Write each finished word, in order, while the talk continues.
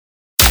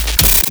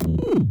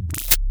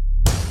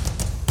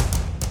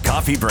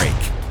Coffee Break,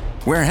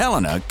 where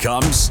Helena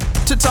comes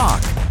to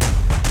talk.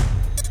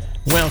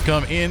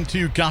 Welcome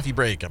into Coffee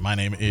Break. My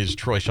name is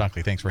Troy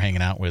Shockley. Thanks for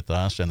hanging out with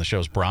us. And the show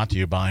is brought to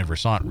you by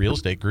Versant Real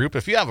Estate Group.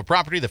 If you have a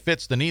property that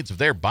fits the needs of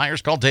their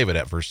buyers, call David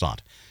at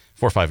Versant,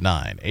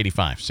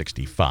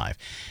 459-8565.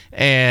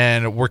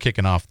 And we're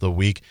kicking off the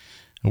week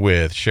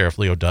with Sheriff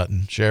Leo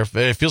Dutton. Sheriff,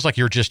 it feels like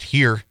you're just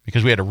here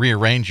because we had to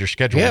rearrange your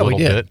schedule a little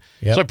bit.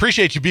 Yep. So I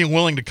appreciate you being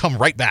willing to come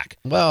right back.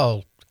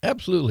 Well,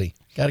 absolutely.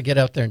 Got to get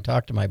out there and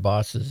talk to my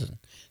bosses and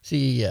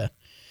see,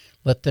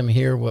 let them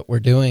hear what we're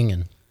doing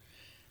and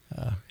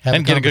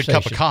have get a good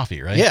cup of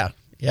coffee, right? Yeah.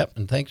 Yep.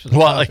 And thanks for the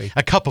coffee. Like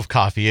a cup of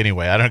coffee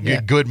anyway. I don't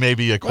get good,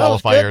 maybe a qualifier. Well,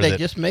 it's good. They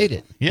just made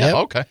it. Yeah. Yep.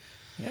 Okay.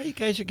 Yeah, you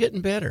guys are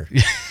getting better.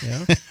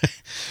 Yeah.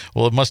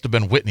 Well, it must have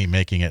been Whitney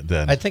making it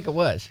then. I think it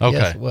was. Okay.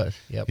 Yes, it was.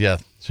 Yep. Yeah.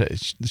 So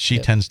she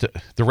tends to.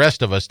 The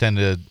rest of us tend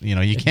to.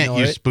 You can't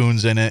use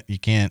spoons in it. You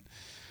can't.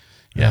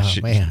 Yeah.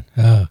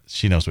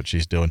 She knows what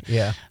she's doing.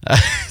 Yeah.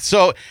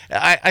 So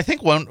I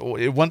think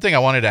one thing I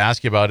wanted to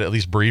ask you about, at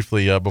least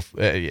briefly,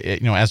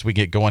 as we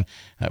get going,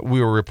 we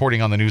were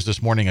reporting on the news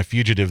this morning a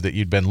fugitive that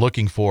you'd been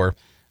looking for,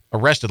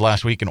 arrested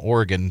last week in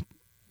Oregon.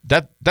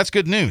 That's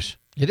good news.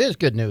 It is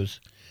good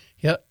news.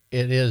 Yep.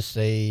 It is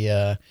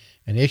an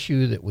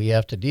issue that we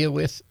have to deal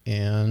with,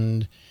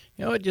 and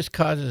it just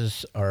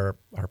causes our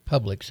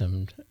public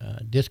some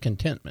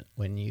discontentment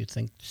when you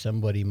think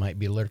somebody might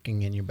be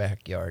lurking in your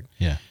backyard.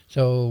 Yeah.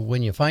 So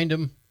when you find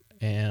them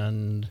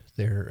and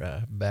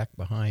they're back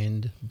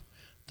behind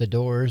the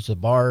doors, the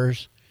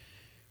bars,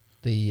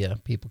 the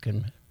people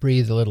can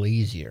breathe a little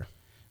easier.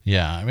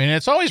 Yeah, I mean,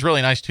 it's always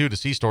really nice, too, to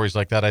see stories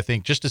like that, I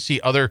think, just to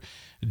see other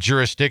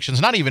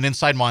jurisdictions, not even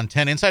inside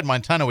Montana. Inside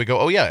Montana, we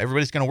go, oh, yeah,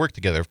 everybody's going to work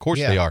together. Of course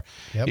they are.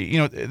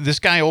 Yep. This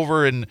guy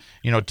over in,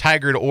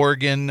 Tigard,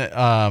 Oregon,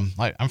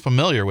 I'm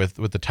familiar with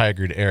the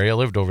Tigard area. I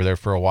lived over there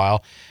for a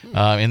while,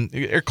 and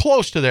they're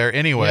close to there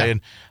anyway.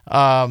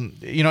 Yeah. And,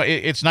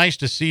 it's nice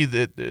to see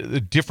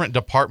the different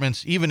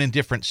departments, even in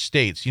different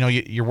states.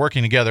 You're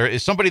working together.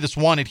 Is somebody that's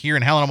wanted here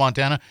in Helena,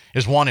 Montana,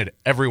 is wanted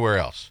everywhere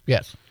else.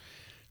 Yes.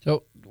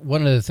 So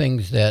one of the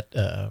things that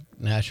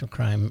National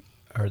Crime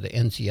or the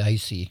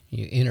NCIC,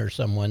 you enter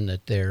someone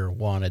that they're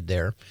wanted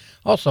there.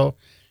 Also,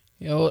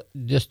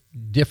 just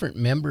different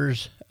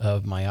members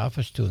of my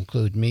office, to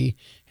include me,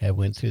 have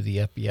went through the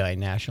FBI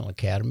National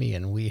Academy,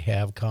 and we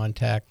have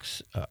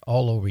contacts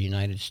all over the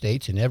United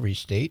States, in every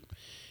state,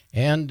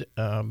 and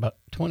about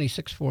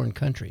 26 foreign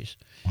countries.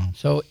 Wow.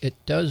 So it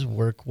does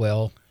work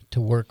well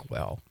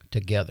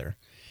together.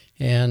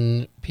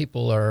 And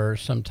people are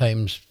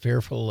sometimes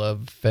fearful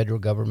of federal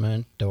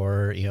government,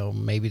 or,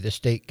 maybe the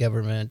state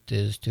government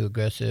is too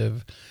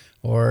aggressive,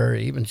 or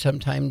even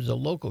sometimes the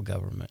local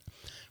government.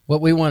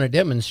 What we want to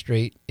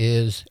demonstrate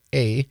is,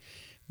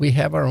 we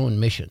have our own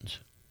missions.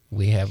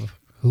 We have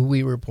who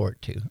we report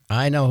to.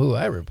 I know who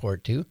I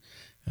report to.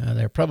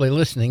 They're probably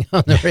listening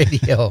on the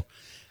radio.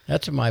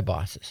 That's my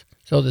bosses.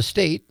 So the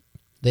state,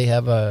 they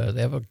have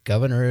a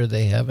governor,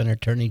 they have an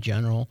attorney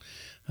general,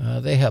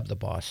 they have the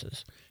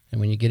bosses. And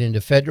when you get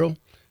into federal,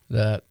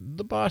 the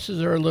bosses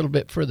are a little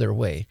bit further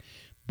away.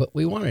 But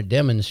we want to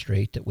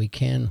demonstrate that we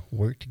can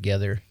work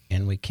together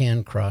and we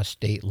can cross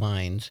state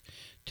lines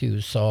to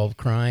solve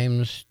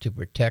crimes, to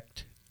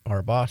protect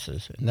our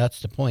bosses. And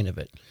that's the point of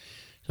it.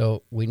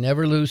 So we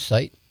never lose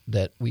sight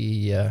that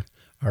we are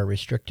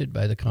restricted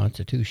by the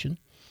Constitution.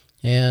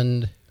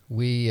 And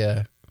we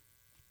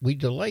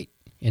delight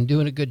in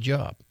doing a good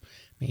job.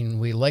 I mean,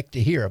 we like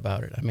to hear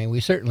about it. I mean, we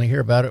certainly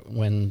hear about it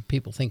when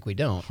people think we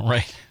don't.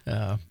 Right.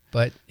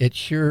 But it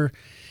sure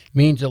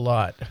means a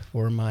lot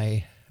for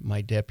my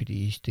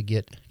deputies to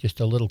get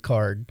just a little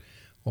card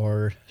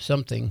or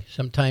something.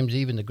 Sometimes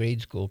even the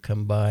grade school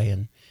come by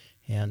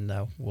and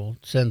we'll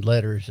send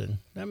letters, and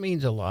that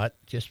means a lot.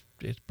 It's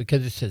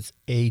because it says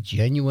a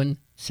genuine,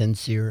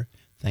 sincere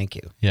thank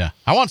you. Yeah.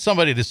 I want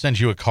somebody to send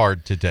you a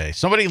card today.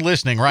 Somebody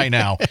listening right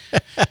now,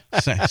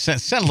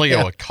 send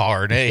Leo a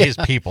card. Hey, his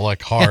people a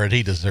card.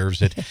 He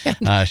deserves it.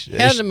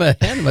 Hand him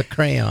a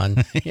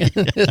crayon.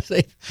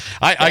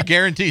 I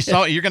guarantee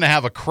you're going to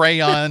have a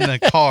crayon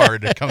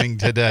card coming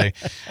today.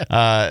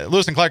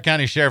 Lewis and Clark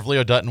County Sheriff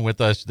Leo Dutton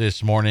with us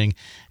this morning.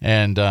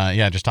 And,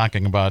 just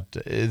talking about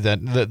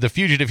the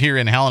fugitive here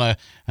in Helena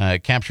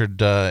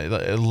captured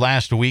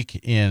last week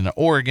in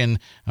Oregon,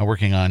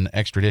 working on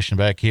extradition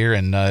back here.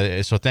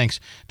 And so thanks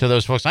to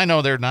those folks. I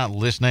know they're not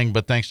listening,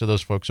 but thanks to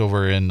those folks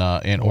over in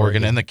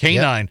Oregon. And the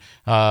canine,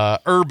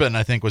 Urban,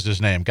 I think was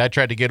his name. Guy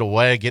tried to get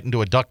away, get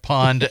into a duck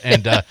pond,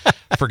 and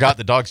forgot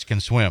the dogs can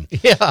swim.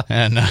 Yeah.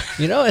 And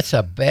it's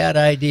a bad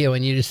idea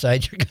when you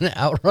decide you're going to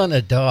outrun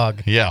a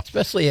dog. Yeah.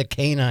 Especially a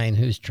canine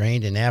who's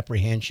trained in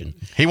apprehension.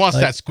 He wants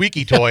that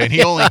squeaky toy, and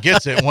he only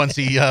gets it once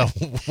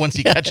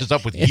he catches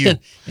up with you.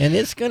 And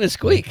it's going to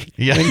squeak.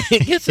 Yeah. When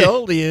it gets a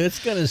hold of you,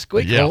 it's going to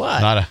squeak a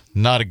lot.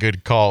 Not a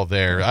good call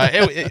there.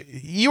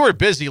 You were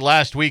busy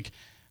last week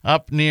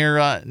up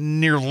near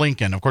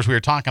Lincoln. Of course, we were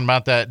talking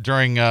about that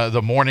during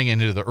the morning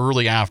into the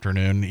early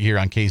afternoon here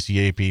on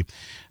KCAP.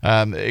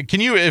 Can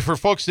you, for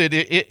folks that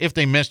if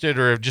they missed it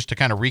or just to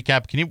kind of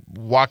recap, can you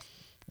walk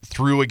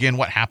through again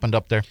what happened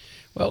up there?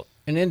 Well,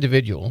 an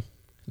individual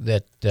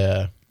that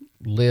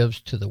lives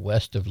to the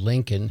west of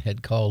Lincoln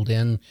had called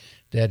in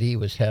that he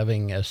was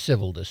having a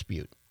civil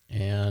dispute,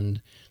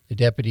 and the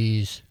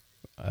deputies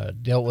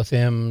dealt with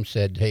him,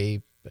 said,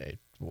 "Hey,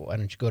 why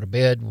don't you go to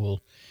bed?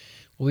 We'll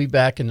be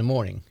back in the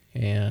morning."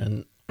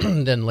 And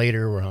then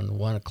later, around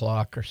 1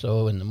 o'clock or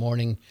so in the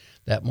morning,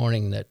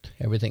 that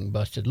everything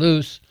busted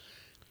loose,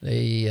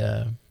 they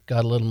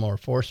got a little more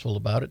forceful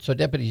about it. So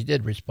deputies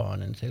did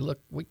respond and say, "Look,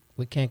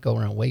 we can't go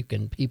around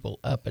waking people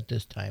up at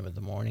this time of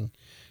the morning.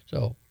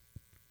 So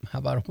how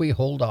about if we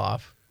hold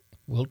off?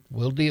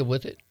 We'll deal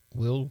with it.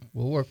 We'll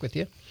work with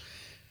you."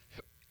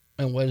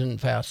 It wasn't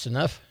fast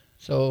enough.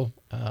 So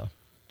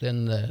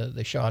then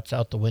the shots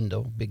out the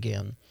window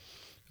began.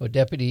 So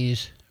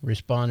deputies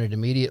responded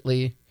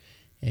immediately,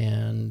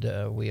 and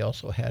we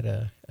also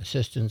had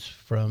assistance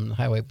from the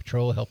Highway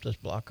Patrol, helped us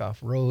block off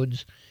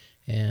roads,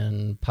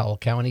 and Powell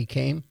County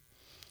came.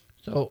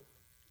 So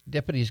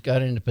deputies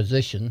got into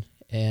position,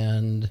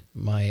 and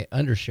my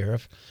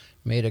undersheriff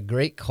made a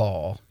great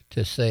call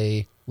to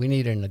say, we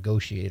need a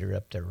negotiator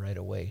up there right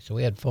away. So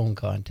we had phone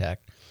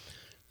contact.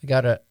 We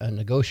got a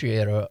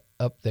negotiator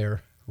up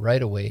there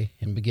right away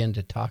and began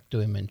to talk to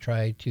him and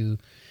try to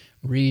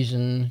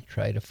reason,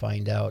 try to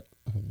find out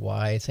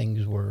why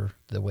things were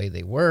the way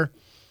they were.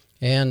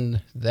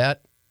 And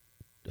that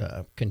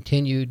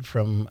continued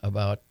from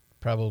about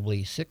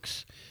probably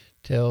 6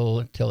 till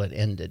it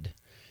ended.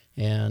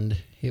 And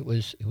it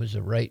was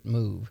the right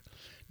move.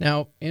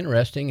 Now,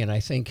 interesting, and I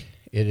think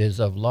it is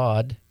of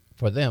laud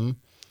for them,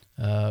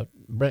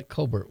 Brent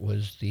Colbert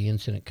was the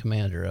incident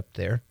commander up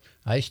there.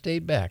 I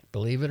stayed back.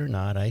 Believe it or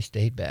not, I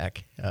stayed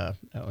back. That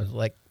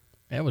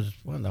was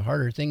one of the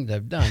harder things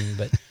I've done.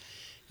 But,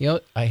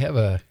 I have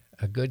a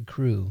good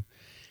crew,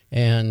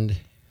 and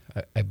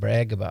I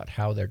brag about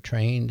how they're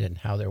trained and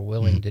how they're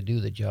willing to do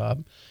the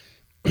job.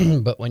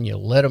 But when you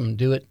let them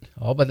do it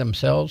all by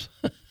themselves,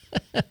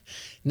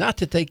 not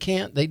that they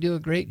can't, they do a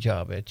great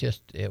job.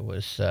 It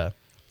was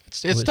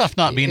tough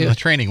not being in the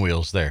training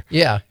wheels there.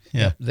 Yeah.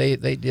 They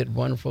did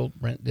wonderful.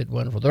 Brent did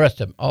wonderful. The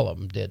rest of them, all of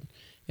them did.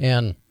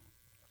 And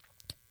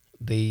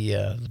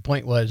the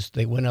point was,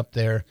 they went up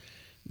there,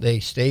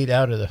 they stayed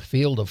out of the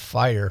field of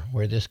fire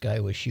where this guy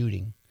was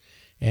shooting,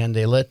 and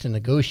they let the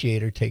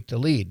negotiator take the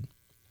lead.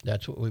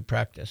 That's what we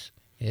practice,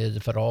 is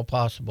if at all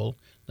possible,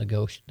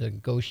 the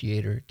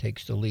negotiator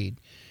takes the lead.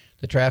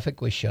 The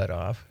traffic was shut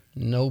off.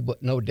 No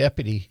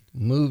deputy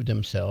moved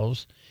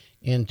themselves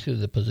into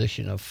the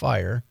position of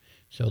fire,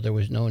 so there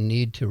was no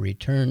need to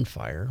return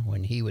fire.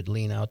 When he would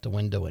lean out the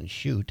window and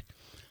shoot,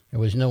 there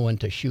was no one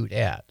to shoot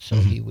at. So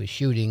he was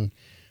shooting,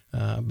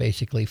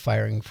 basically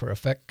firing for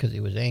effect because he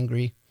was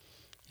angry.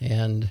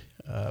 And,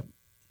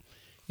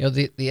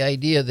 the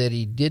idea that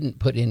he didn't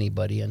put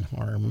anybody in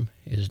harm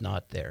is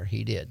not there.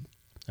 He did.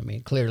 I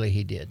mean, clearly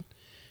he did.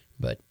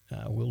 But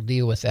we'll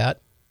deal with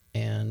that,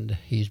 and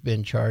he's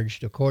been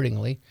charged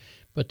accordingly.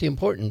 But the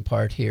important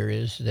part here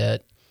is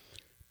that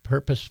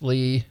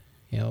purposefully,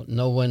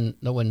 no one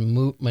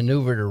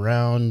maneuvered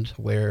around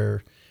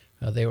where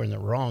they were in the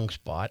wrong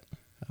spot.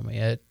 I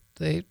mean,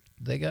 they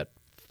got,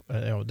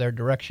 their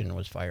direction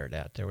was fired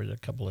at. There was a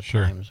couple of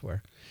times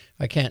where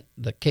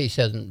the case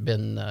hasn't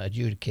been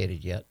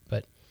adjudicated yet.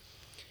 But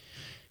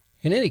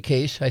in any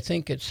case, I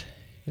think it's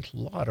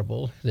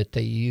laudable that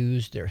they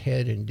used their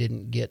head and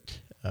didn't get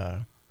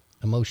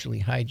emotionally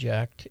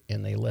hijacked,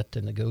 and they let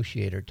the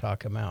negotiator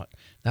talk him out.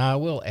 Now, I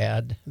will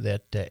add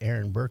that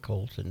Aaron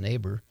Burkholz, a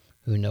neighbor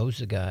who knows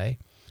the guy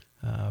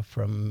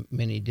from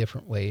many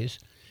different ways,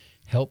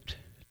 helped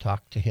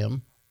talk to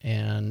him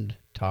and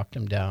talked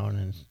him down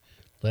and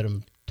let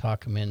him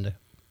talk him into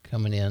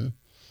coming in,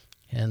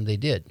 and they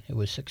did. It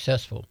was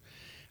successful.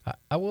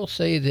 I will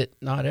say that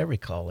not every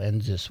call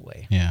ends this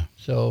way. Yeah.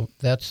 So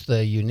that's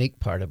the unique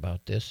part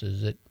about this,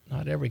 is that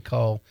not every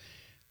call,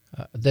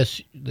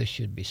 this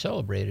should be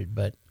celebrated,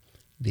 but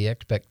the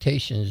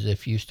expectation is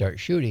if you start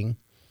shooting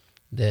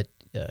that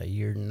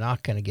you're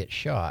not going to get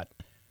shot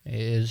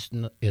is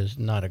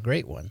not a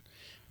great one.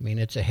 I mean,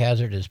 it's a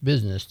hazardous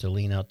business to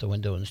lean out the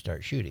window and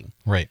start shooting.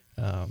 Right.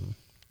 And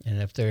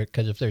if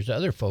there's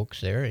other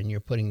folks there and you're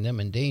putting them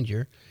in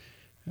danger,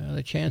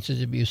 the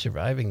chances of you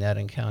surviving that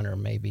encounter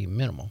may be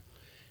minimal.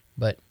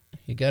 But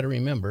you got to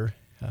remember,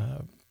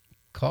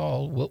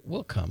 call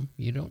will come.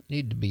 You don't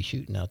need to be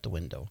shooting out the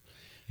window.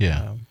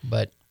 Yeah.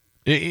 But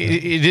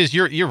it is.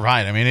 You're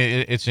right. I mean,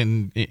 it's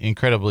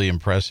incredibly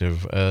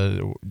impressive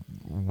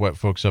what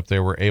folks up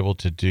there were able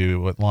to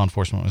do, what law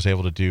enforcement was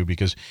able to do.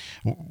 Because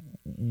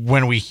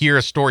when we hear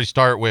a story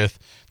start with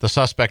the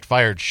suspect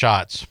fired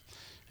shots,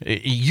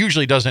 it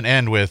usually doesn't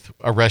end with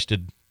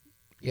arrested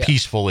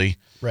peacefully,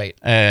 right,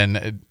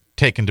 and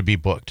taken to be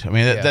booked. I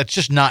mean, that's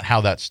just not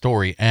how that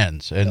story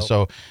ends. And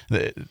Nope.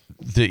 so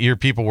your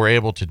people were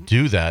able to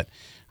do that.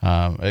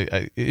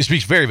 It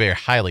speaks very, very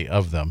highly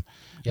of them.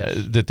 Yes.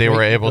 That they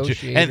were able to,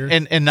 negotiator.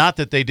 and not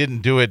that they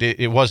didn't do it.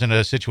 It wasn't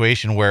a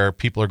situation where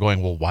people are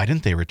going, well, why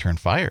didn't they return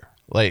fire?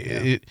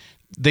 They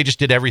just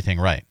did everything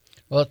right.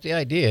 Well, the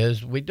idea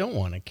is we don't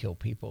want to kill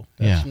people.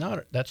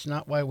 That's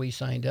not why we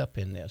signed up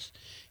in this.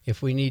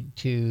 If we need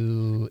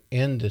to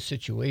end the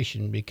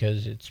situation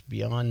because it's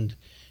beyond,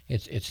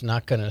 it's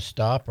not going to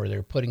stop, or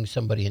they're putting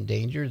somebody in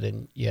danger,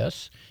 then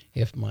yes.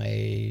 If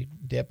my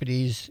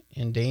deputy's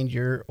in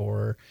danger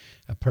or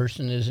a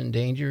person is in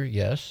danger,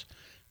 yes.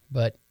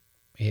 But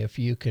if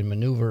you can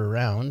maneuver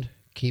around,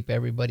 keep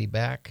everybody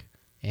back,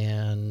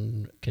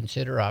 and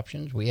consider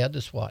options. We had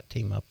the SWAT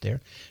team up there.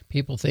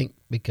 People think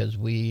because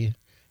we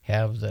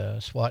have the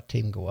SWAT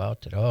team go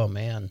out that, oh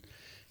man,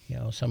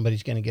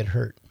 somebody's going to get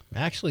hurt.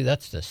 Actually,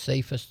 that's the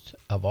safest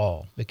of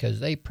all,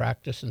 because they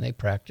practice,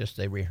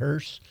 they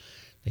rehearse,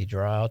 they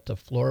draw out the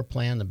floor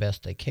plan the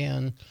best they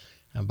can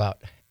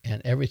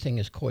and everything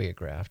is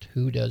choreographed.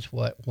 Who does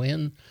what,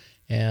 when,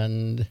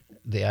 and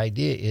the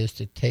idea is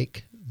to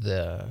take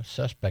the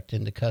suspect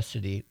into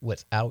custody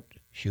without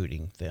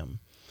shooting them.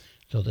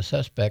 So the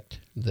suspect,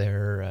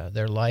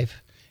 their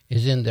life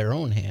is in their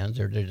own hands,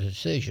 or their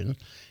decision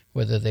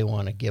whether they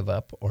want to give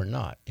up or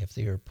not. If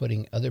they are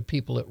putting other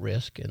people at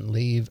risk and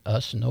leave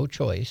us no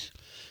choice,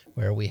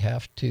 where we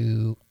have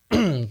to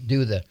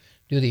do the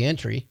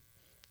entry,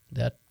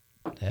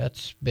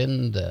 that's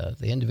been the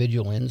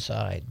individual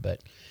inside.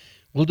 But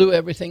we'll do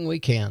everything we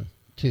can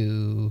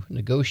to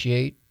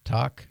negotiate,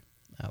 talk,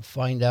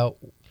 find out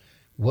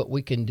what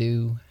we can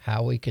do,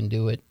 how we can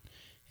do it,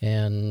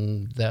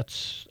 and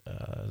that's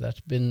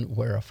been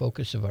where a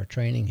focus of our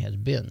training has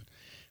been.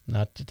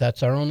 Not that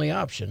that's our only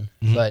option,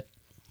 but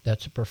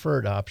that's a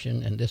preferred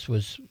option, and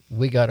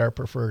we got our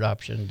preferred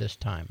option this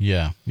time.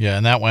 Yeah,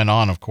 and that went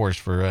on, of course,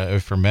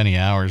 for many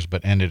hours,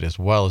 but ended as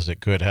well as it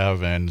could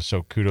have, and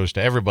so kudos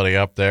to everybody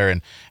up there.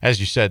 And as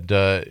you said,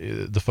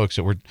 the folks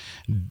that were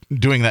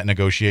doing that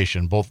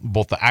negotiation, both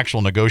the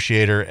actual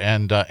negotiator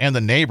and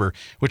the neighbor,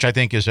 which I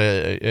think is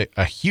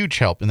a huge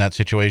help in that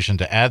situation,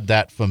 to add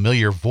that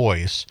familiar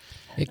voice.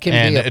 It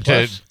can be a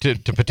plus.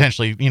 to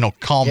potentially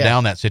calm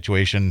down that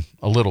situation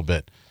a little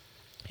bit.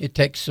 It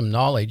takes some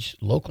knowledge,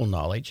 local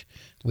knowledge.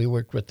 We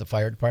worked with the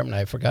fire department.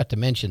 I forgot to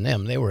mention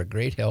them. They were a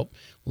great help.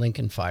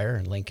 Lincoln Fire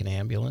and Lincoln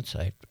Ambulance.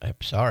 I'm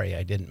sorry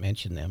I didn't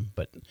mention them,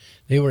 but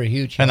they were a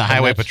huge help. And the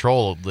Highway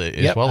Patrol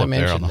as well I up there.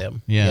 mentioned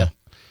them. Yeah. Yep.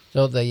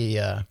 So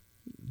the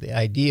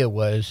idea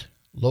was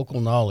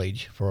local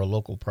knowledge for a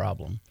local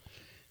problem.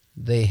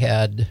 They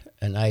had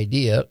an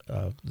idea.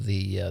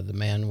 The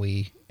man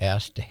we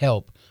asked to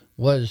help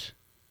was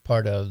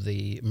part of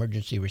the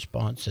emergency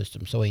response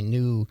system, so he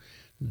knew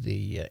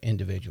the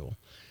individual.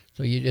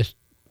 So you just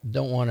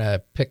don't want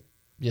to pick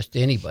just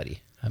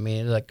anybody. I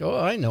mean, it's like, oh,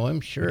 I know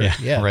him, sure.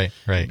 Yeah. Right.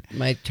 It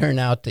might turn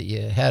out that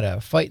you had a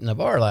fight in the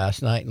bar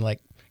last night and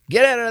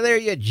get out of there,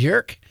 you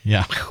jerk.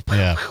 Yeah.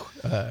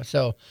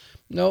 So,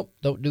 nope,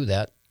 don't do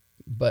that.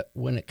 But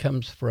when it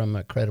comes from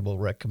a credible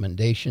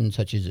recommendation,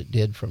 such as it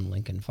did from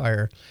Lincoln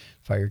Fire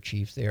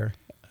chief there,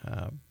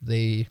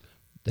 they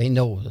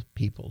know the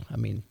people. I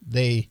mean,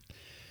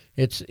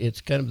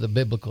 it's kind of the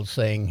biblical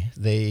saying,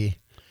 they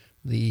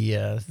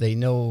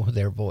know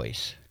their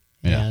voice.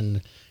 Yeah.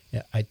 And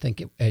I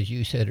think, as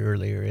you said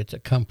earlier, it's a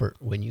comfort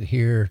when you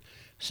hear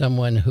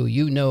someone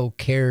who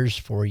cares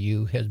for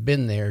you, has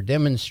been there,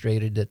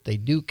 demonstrated that they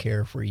do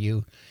care for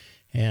you,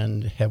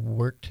 and have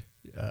worked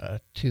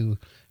to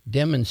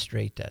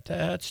demonstrate that.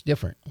 That's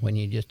different when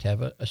you just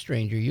have a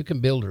stranger. You can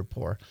build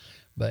rapport,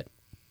 but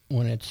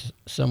when it's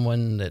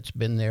someone that's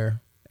been there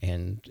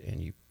and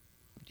you,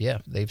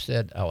 they've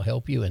said, I'll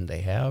help you, and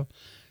they have,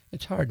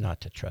 it's hard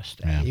not to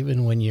trust that,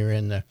 even when you're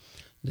in the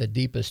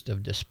deepest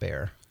of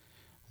despair.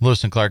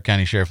 Lewis and Clark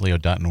County Sheriff Leo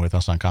Dutton with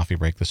us on Coffee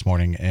Break this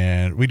morning,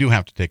 and we do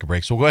have to take a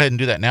break, so we'll go ahead and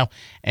do that now,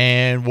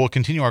 and we'll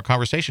continue our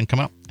conversation. Come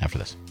up after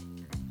this.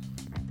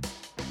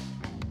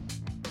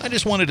 I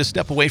just wanted to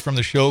step away from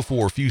the show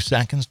for a few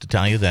seconds to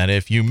tell you that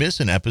if you miss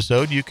an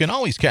episode, you can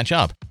always catch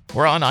up.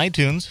 We're on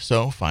iTunes,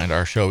 so find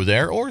our show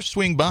there, or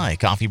swing by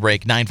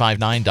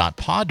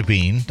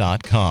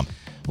coffeebreak959.podbean.com.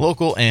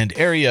 Local and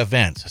area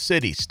events,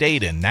 city,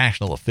 state, and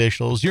national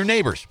officials, your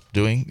neighbors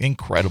doing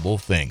incredible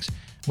things.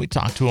 We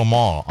talk to them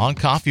all on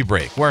Coffee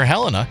Break, where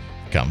Helena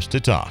comes to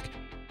talk.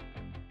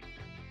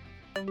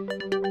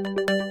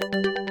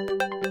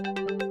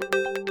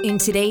 In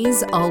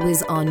today's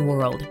always-on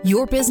world,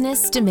 your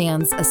business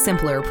demands a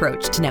simpler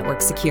approach to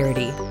network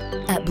security.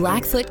 At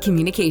Blackfoot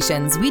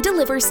Communications, we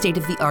deliver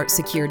state-of-the-art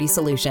security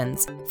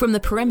solutions, from the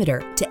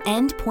perimeter to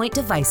endpoint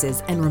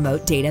devices and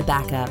remote data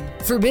backup,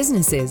 for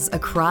businesses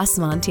across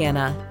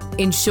Montana.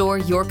 Ensure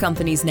your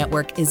company's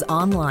network is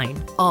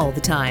online all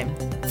the time.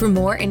 For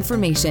more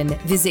information,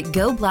 visit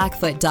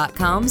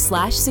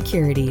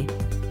goblackfoot.com/security.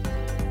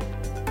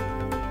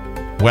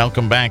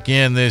 Welcome back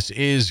in. This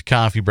is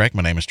Coffee Break.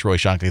 My name is Troy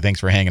Shockley. Thanks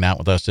for hanging out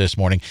with us this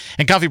morning.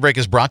 And Coffee Break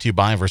is brought to you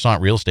by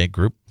Versant Real Estate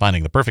Group.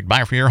 Finding the perfect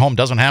buyer for your home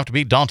doesn't have to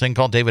be daunting.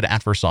 Call David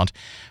at Versant,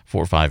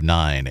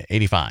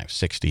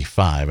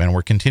 459-8565. And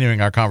we're continuing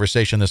our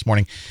conversation this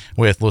morning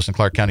with Lewis and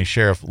Clark County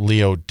Sheriff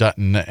Leo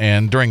Dutton.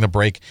 And during the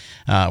break,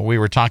 we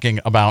were talking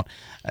about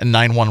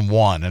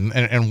 911.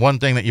 And one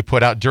thing that you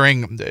put out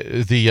during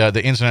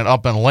the incident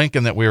up in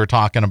Lincoln that we were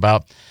talking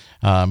about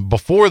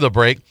before the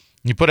break,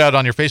 you put out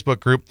on your Facebook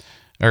group,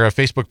 or a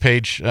Facebook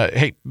page,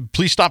 hey,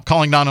 please stop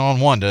calling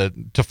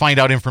 911 to find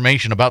out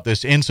information about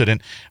this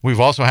incident. We've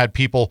also had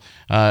people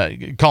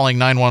calling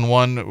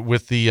 911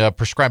 with the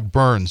prescribed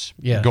burns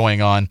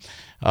going on.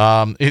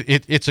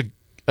 It's a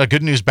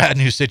good news, bad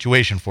news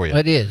situation for you.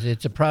 It is.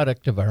 It's a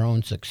product of our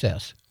own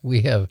success.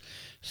 We have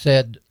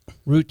said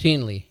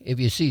routinely, if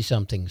you see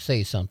something,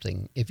 say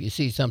something. If you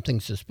see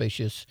something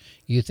suspicious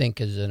you think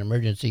is an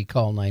emergency,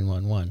 call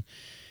 911.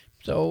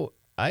 So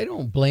I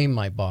don't blame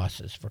my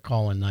bosses for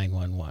calling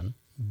 911.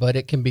 But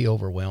it can be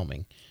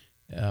overwhelming.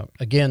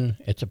 Again,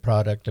 it's a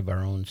product of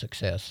our own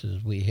success.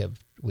 As we have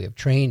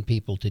trained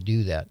people to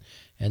do that,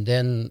 and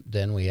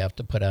then we have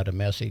to put out a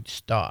message: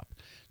 stop.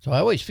 So I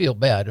always feel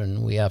bad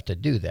when we have to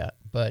do that,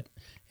 but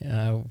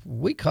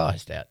we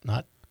caused that,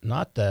 not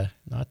the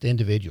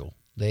individual.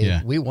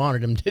 We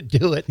wanted them to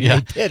do it.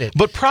 And they did it.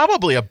 But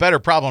probably a better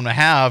problem to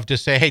have to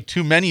say, hey,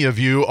 too many of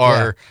you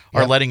are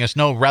letting us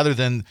know, rather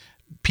than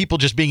people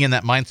just being in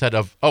that mindset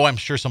of, oh, I'm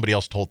sure somebody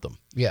else told them.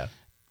 Yeah.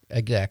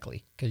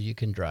 Exactly, because you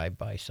can drive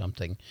by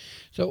something.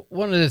 So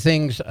one of the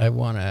things I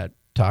want to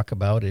talk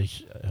about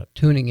is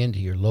tuning into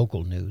your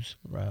local news.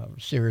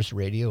 Sirius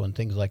Radio and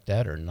things like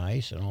that are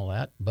nice and all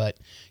that, but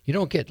you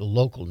don't get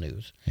local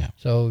news. Yeah.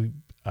 So,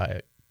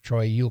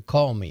 Troy, you'll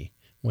call me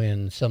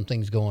when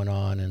something's going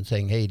on and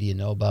saying, hey, do you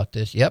know about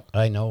this? Yep,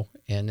 I know.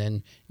 And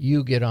then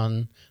you get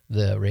on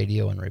the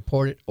radio and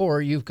report it,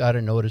 or you've got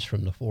a notice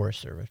from the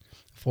Forest Service.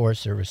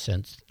 Forest Service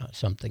sends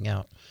something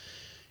out.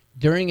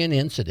 During an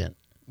incident,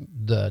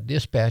 the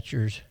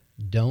dispatchers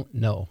don't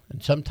know.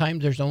 And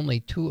sometimes there's only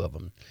two of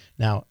them.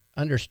 Now,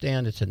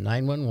 understand it's a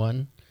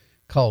 911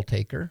 call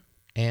taker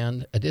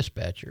and a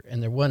dispatcher,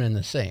 and they're one and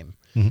the same.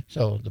 Mm-hmm.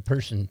 So the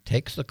person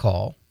takes the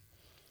call,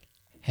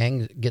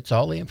 gets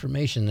all the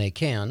information they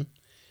can,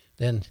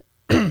 then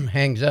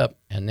hangs up,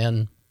 and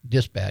then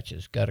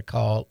dispatches. Got to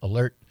call,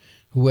 alert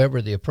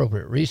whoever the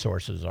appropriate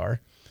resources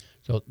are.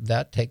 So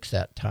that takes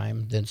that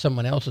time. Then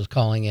someone else is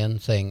calling in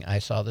saying, I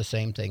saw the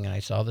same thing, and I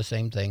saw the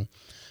same thing.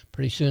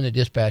 Pretty soon the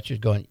dispatcher's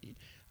going,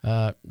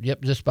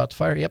 yep, just about to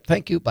fire. Yep,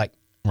 thank you, bye.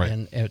 Right.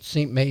 And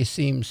it may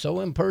seem so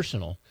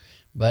impersonal,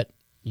 but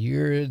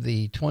you're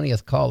the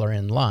 20th caller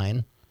in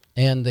line,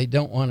 and they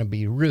don't want to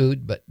be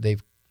rude, but they're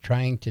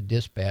trying to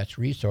dispatch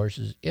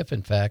resources if,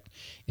 in fact,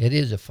 it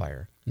is a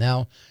fire.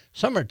 Now,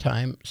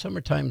 summertime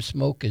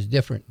smoke is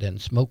different than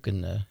smoke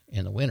in the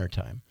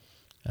wintertime.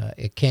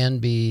 It can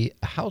be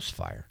a house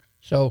fire,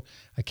 so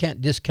I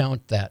can't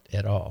discount that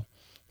at all.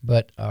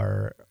 But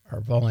our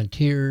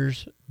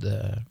volunteers,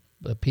 the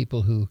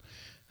people who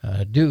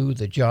do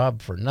the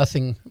job for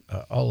nothing,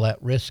 all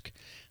that risk,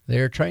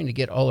 they're trying to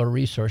get all the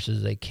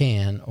resources they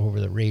can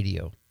over the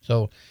radio.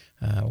 So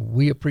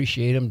we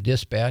appreciate them.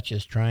 Dispatch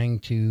is trying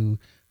to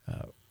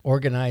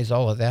organize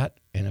all of that.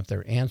 And if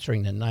they're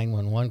answering the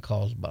 911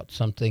 calls about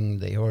something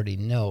they already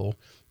know,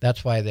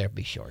 that's why they'll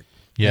be short.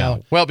 Yeah.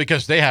 Now, well,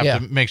 because they have to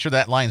make sure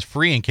that line's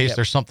free in case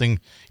there's something,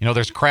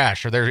 there's a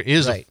crash or there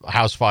is a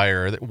house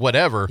fire or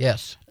whatever.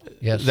 Yes.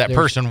 That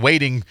person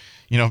waiting,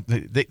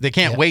 they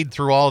can't wade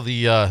through all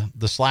the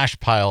slash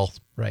pile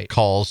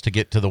calls to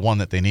get to the one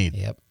that they need.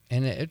 Yep.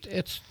 And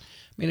it's,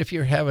 if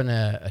you're having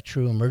a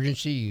true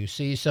emergency, you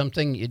see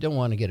something, you don't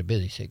want to get a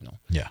busy signal.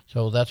 Yeah.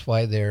 So that's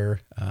why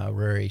they're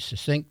very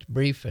succinct,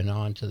 brief, and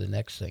on to the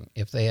next thing.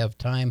 If they have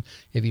time,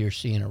 if you're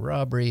seeing a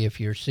robbery, if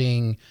you're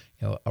seeing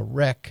a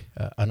wreck,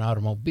 an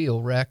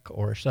automobile wreck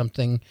or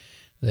something,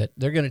 that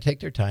they're going to take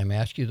their time,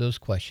 ask you those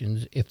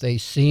questions. If they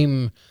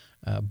seem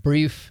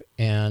brief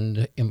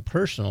and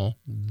impersonal,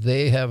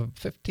 they have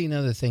 15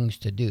 other things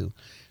to do.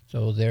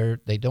 So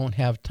they don't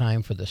have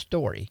time for the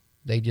story.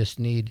 They just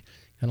need,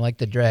 kind of like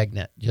the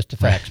dragnet, just a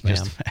fax, ma'am.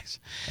 Just a fax.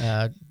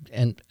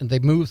 And they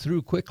move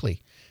through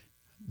quickly.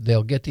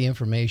 They'll get the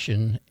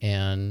information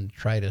and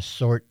try to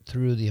sort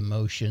through the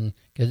emotion,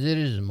 because it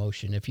is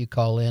emotion. If you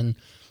call in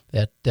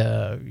that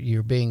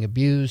you're being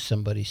abused,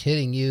 somebody's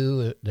hitting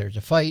you, there's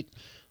a fight,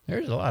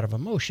 there's a lot of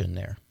emotion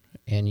there.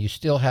 And you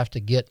still have to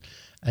get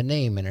a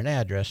name and an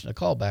address and a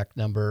callback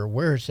number.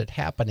 Where is it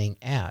happening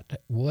at?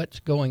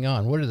 What's going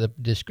on? What are the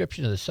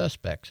description of the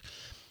suspects?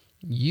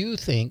 You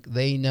think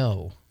they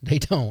know. They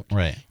don't.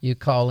 Right. You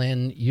call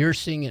in, you're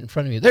seeing it in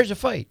front of you. There's a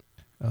fight.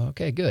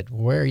 Okay, good.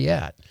 Where are you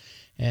at?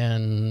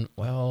 And,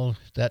 well,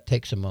 that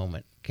takes a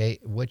moment. Okay,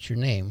 what's your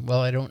name?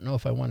 Well, I don't know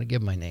if I want to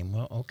give my name.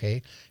 Well, okay,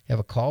 you have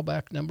a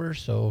callback number.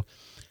 So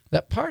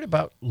that part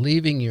about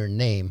leaving your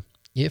name,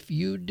 if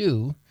you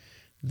do,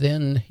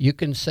 then you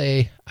can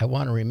say, I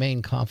want to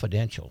remain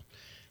confidential.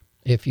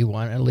 If you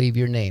want to leave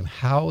your name,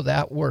 how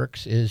that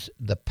works is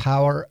the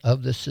power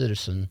of the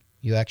citizen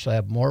You actually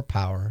have more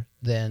power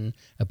than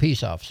a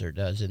peace officer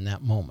does in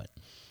that moment.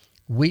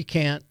 We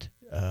can't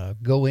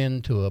go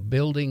into a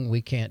building.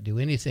 We can't do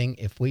anything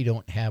if we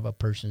don't have a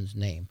person's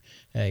name,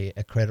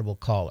 a credible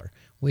caller.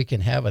 We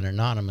can have an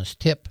anonymous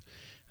tip.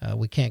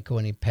 We can't go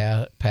any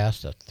past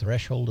the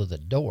threshold of the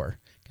door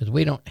because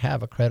we don't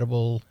have a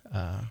credible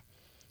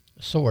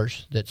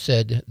source that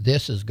said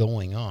this is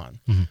going on.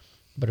 Mm-hmm.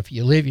 But if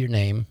you leave your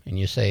name and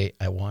you say,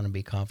 I want to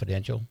be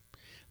confidential,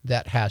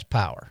 that has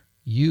power.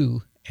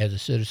 You, as a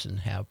citizen,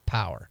 have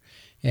power.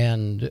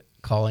 And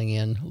calling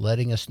in,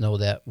 letting us know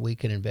that, we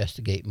can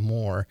investigate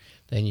more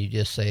than you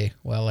just say,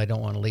 well, I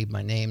don't want to leave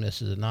my name.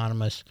 This is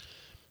anonymous.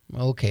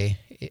 Okay,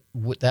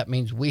 that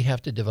means we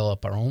have to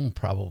develop our own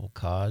probable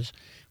cause.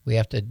 We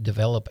have to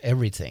develop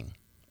everything.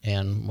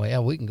 And,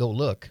 well, we can go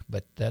look,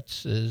 but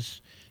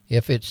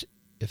if it's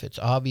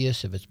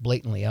obvious, if it's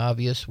blatantly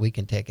obvious, we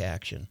can take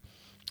action.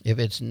 If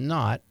it's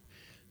not,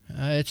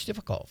 it's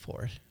difficult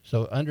for us.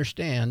 So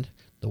understand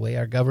the way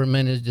our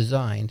government is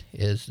designed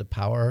is the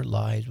power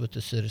lies with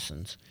the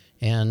citizens.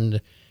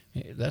 And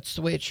that's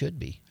the way it should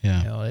be.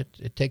 Yeah.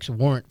 It takes a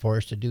warrant for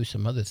us to do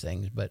some other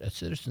things, but a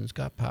citizen's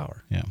got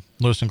power. Yeah.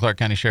 Lewis and Clark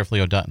County Sheriff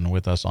Leo Dutton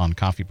with us on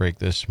Coffee Break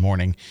this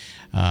morning.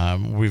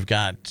 We've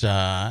got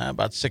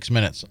about 6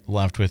 minutes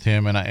left with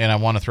him, and I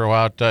want to throw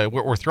out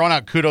we're throwing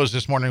out kudos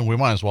this morning. We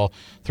might as well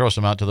throw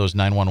some out to those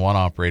 911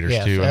 operators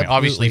yes, too. Absolutely. I mean,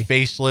 obviously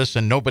faceless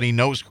and nobody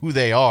knows who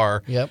they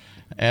are. Yep.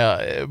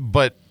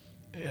 But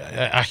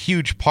a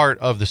huge part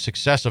of the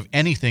success of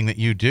anything that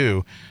you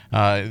do,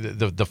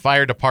 the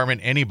fire department,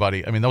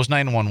 anybody. I mean, those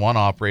 911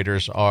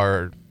 operators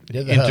are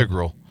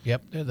integral. Hub.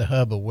 Yep, they're the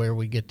hub of where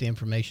we get the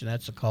information.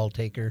 That's a call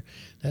taker.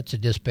 That's a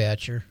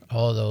dispatcher.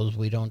 All of those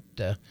we don't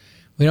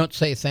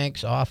say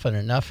thanks often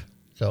enough.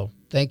 So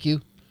thank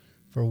you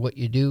for what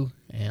you do,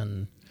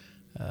 and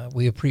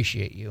we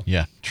appreciate you.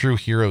 Yeah, true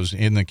heroes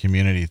in the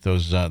community.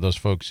 Those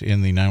folks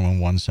in the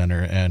 911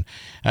 center, and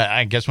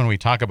I guess when we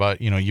talk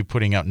about you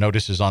putting out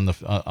notices on the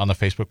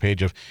Facebook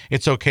page of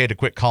it's okay to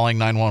quit calling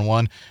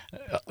 911,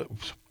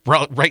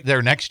 right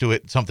there next to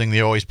it, something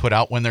they always put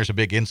out when there's a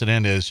big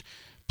incident is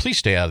please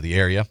stay out of the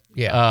area.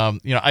 Yeah.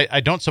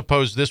 I don't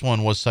suppose this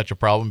one was such a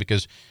problem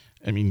because,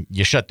 I mean,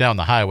 you shut down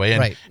the highway,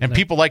 and, right. and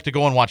people like to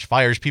go and watch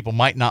fires. People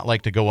might not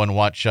like to go and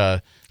watch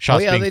shots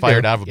being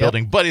fired out of a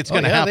building, but it's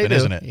going to happen,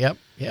 isn't it? Yep.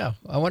 Yeah.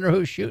 I wonder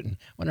who's shooting.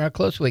 I wonder how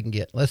close we can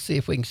get. Let's see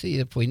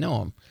if we know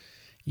them.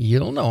 You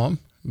don't know them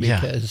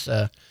because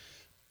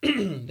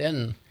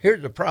then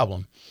here's the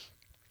problem.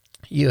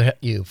 You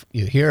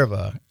hear of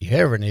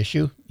an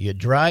issue. You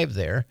drive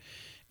there,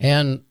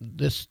 and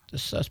the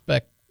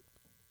suspect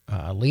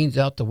leans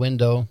out the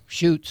window,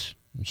 shoots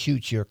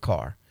your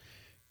car.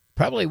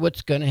 Probably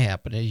what's going to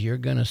happen is you're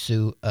going to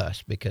sue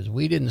us because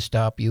we didn't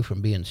stop you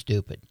from being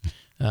stupid.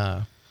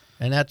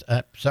 And that's,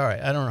 sorry,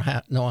 I don't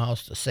know how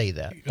else to say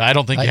that. I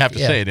don't think you have to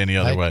say it any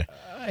other way.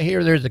 I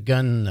hear there's a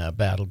gun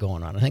battle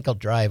going on. I think I'll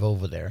drive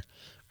over there.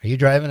 Are you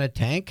driving a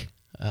tank?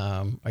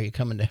 Are you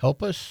coming to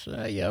help us?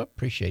 Yeah,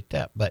 appreciate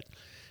that. But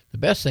the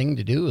best thing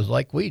to do is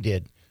like we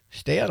did,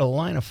 stay out of the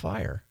line of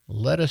fire.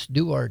 Let us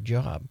do our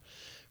job.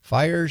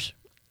 Fires,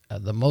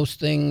 the most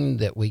thing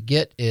that we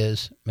get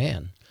is,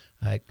 man,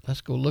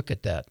 let's go look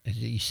at that.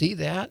 You see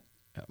that?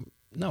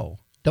 No,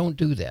 don't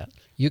do that.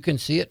 You can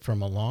see it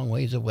from a long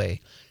ways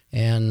away.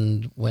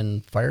 And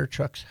when fire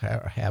trucks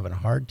are having a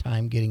hard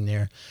time getting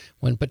there,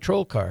 when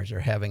patrol cars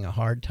are having a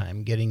hard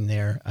time getting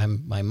there,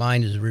 my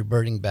mind is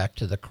reverting back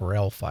to the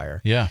Corral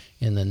fire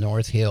in the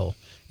North Hill.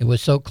 It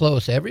was so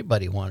close,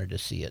 everybody wanted to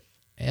see it.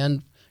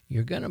 And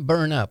you're going to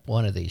burn up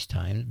one of these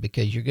times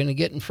because you're going to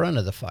get in front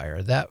of the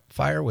fire. That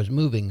fire was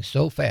moving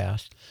so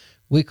fast,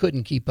 we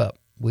couldn't keep up.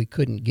 We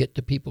couldn't get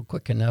to people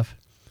quick enough.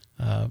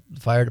 The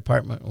fire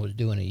department was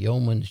doing a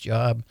yeoman's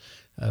job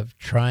of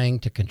trying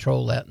to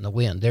control that in the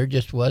wind. There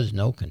just was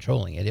no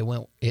controlling it.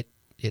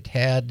 It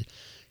had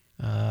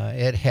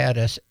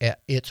us at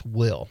its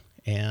will.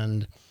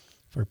 And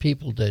for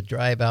people to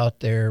drive out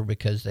there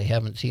because they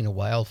haven't seen a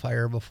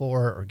wildfire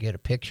before or get a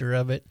picture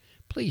of it,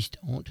 please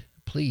don't.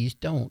 Please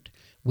don't.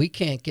 We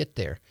can't get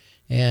there.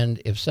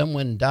 And if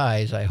someone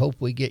dies, I hope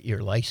we get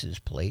your license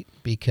plate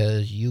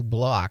because you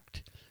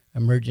blocked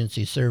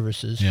emergency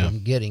services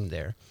from getting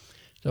there.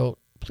 So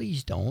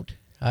please don't.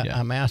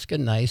 I'm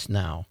asking nice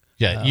now.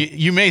 Yeah,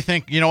 you may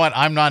think, you know what,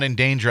 I'm not in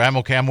danger. I'm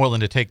okay. I'm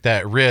willing to take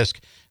that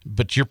risk.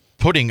 But you're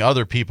putting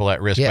other people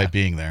at risk by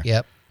being there.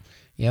 Yep.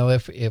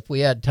 If we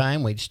had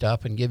time, we'd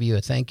stop and give you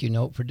a thank you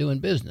note for doing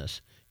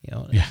business.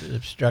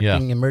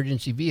 Obstructing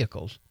emergency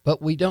vehicles.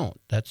 But we don't.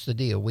 That's the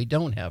deal. We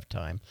don't have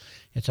time.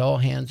 It's all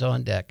hands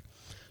on deck.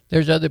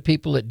 There's other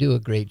people that do a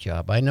great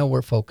job. I know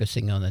we're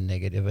focusing on the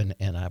negative,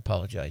 and I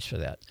apologize for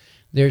that.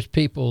 There's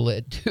people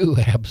that do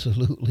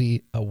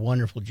absolutely a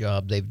wonderful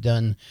job. They've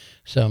done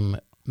some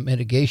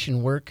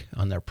mitigation work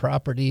on their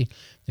property.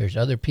 There's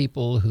other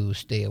people who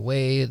stay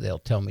away. They'll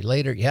tell me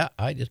later,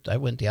 I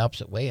went the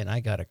opposite way, and I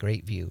got a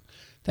great view.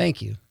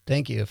 Thank you.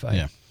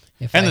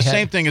 The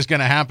same thing is going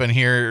to happen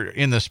here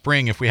in the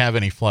spring if we have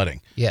any flooding.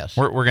 Yes.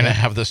 We're going to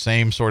have the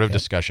same sort of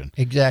discussion.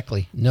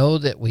 Exactly. Know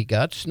that we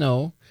got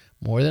snow,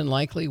 more than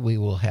likely we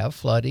will have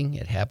flooding.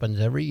 It happens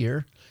every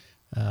year.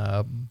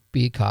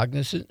 Be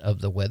cognizant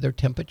of the weather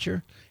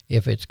temperature.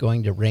 If it's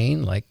going to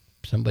rain, like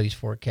somebody's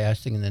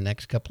forecasting in the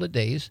next couple of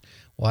days,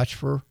 watch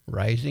for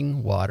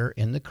rising water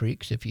in the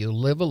creeks. If you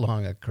live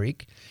along a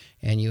creek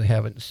and you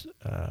haven't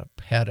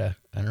had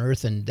an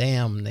earthen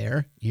dam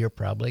there, you're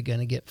probably going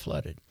to get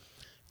flooded.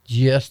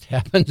 Just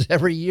happens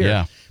every year.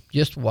 Yeah.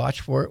 Just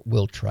watch for it.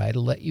 We'll try to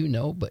let you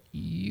know, but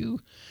you,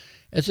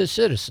 as a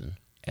citizen,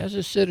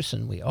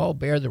 we all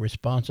bear the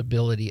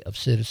responsibility of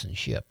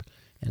citizenship.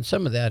 And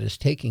some of that is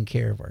taking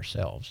care of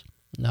ourselves,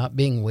 not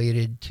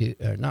waiting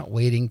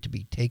to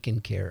be taken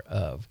care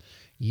of.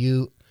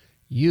 You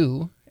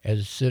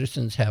as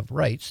citizens have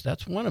rights.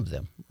 That's one of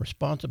them: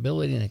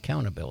 responsibility and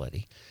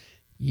accountability.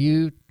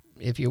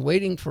 If you're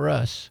waiting for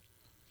us,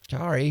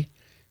 sorry,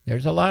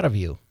 there's a lot of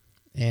you,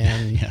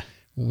 and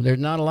there's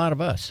not a lot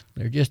of us.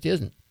 There just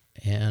isn't.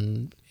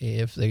 And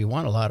if they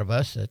want a lot of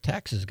us, the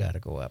taxes got to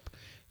go up.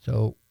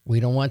 So we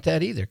don't want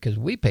that either, because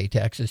we pay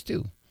taxes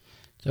too.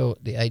 So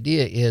the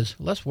idea is,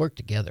 let's work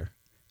together,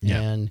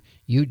 and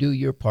you do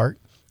your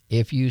part.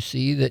 If you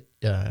see that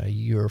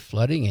you're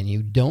flooding and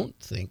you don't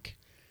think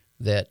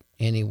that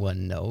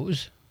anyone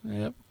knows,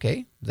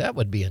 okay, that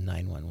would be a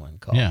 911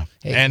 call. Yeah.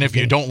 Hey, and if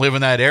you don't live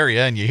in that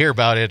area and you hear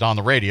about it on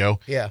the radio,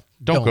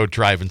 don't go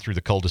driving through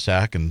the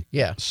cul-de-sac and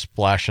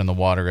splash in the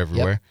water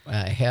everywhere.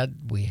 Yep.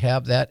 We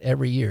have that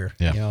every year.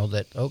 Yeah.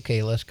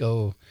 Okay, let's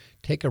go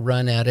take a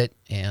run at it.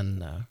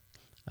 And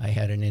I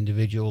had an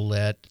individual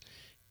that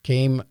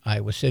came.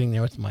 I was sitting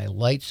there with my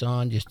lights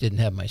on, just didn't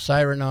have my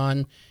siren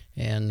on,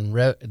 and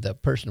the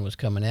person was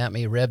coming at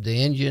me, revved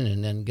the engine,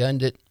 and then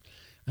gunned it.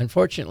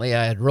 Unfortunately,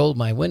 I had rolled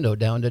my window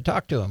down to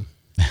talk to him.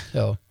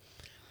 So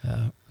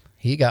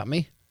he got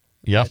me.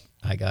 Yep.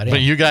 I got him.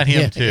 But you got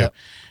him too. Yep.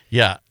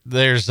 Yeah.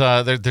 There's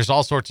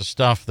all sorts of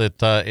stuff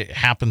that it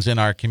happens in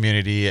our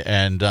community,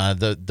 and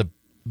the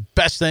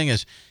best thing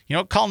is,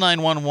 call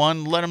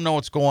 911, let them know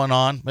what's going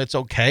on. It's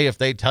okay if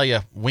they tell you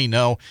we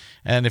know.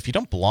 And if you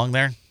don't belong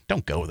there,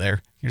 don't go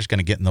there. You're just going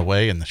to get in the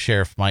way, and the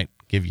sheriff might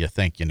give you a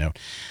thank you note.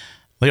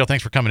 Leo,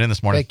 thanks for coming in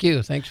this morning. Thank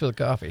you. Thanks for the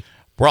coffee.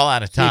 We're all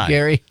out of time. See you,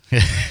 Gary.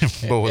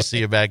 But we'll see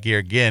you back here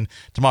again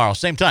tomorrow,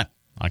 same time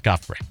on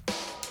Coffee Break.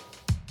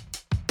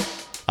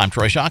 I'm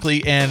Troy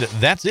Shockley, and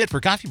that's it for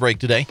Coffee Break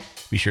today.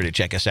 Be sure to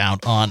check us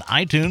out on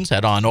iTunes.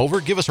 Head on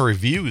over. Give us a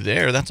review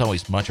there. That's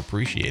always much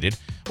appreciated.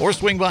 Or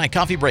swing by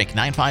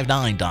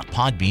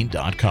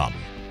coffeebreak959.podbean.com.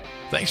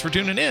 Thanks for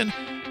tuning in.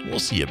 We'll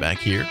see you back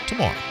here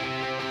tomorrow.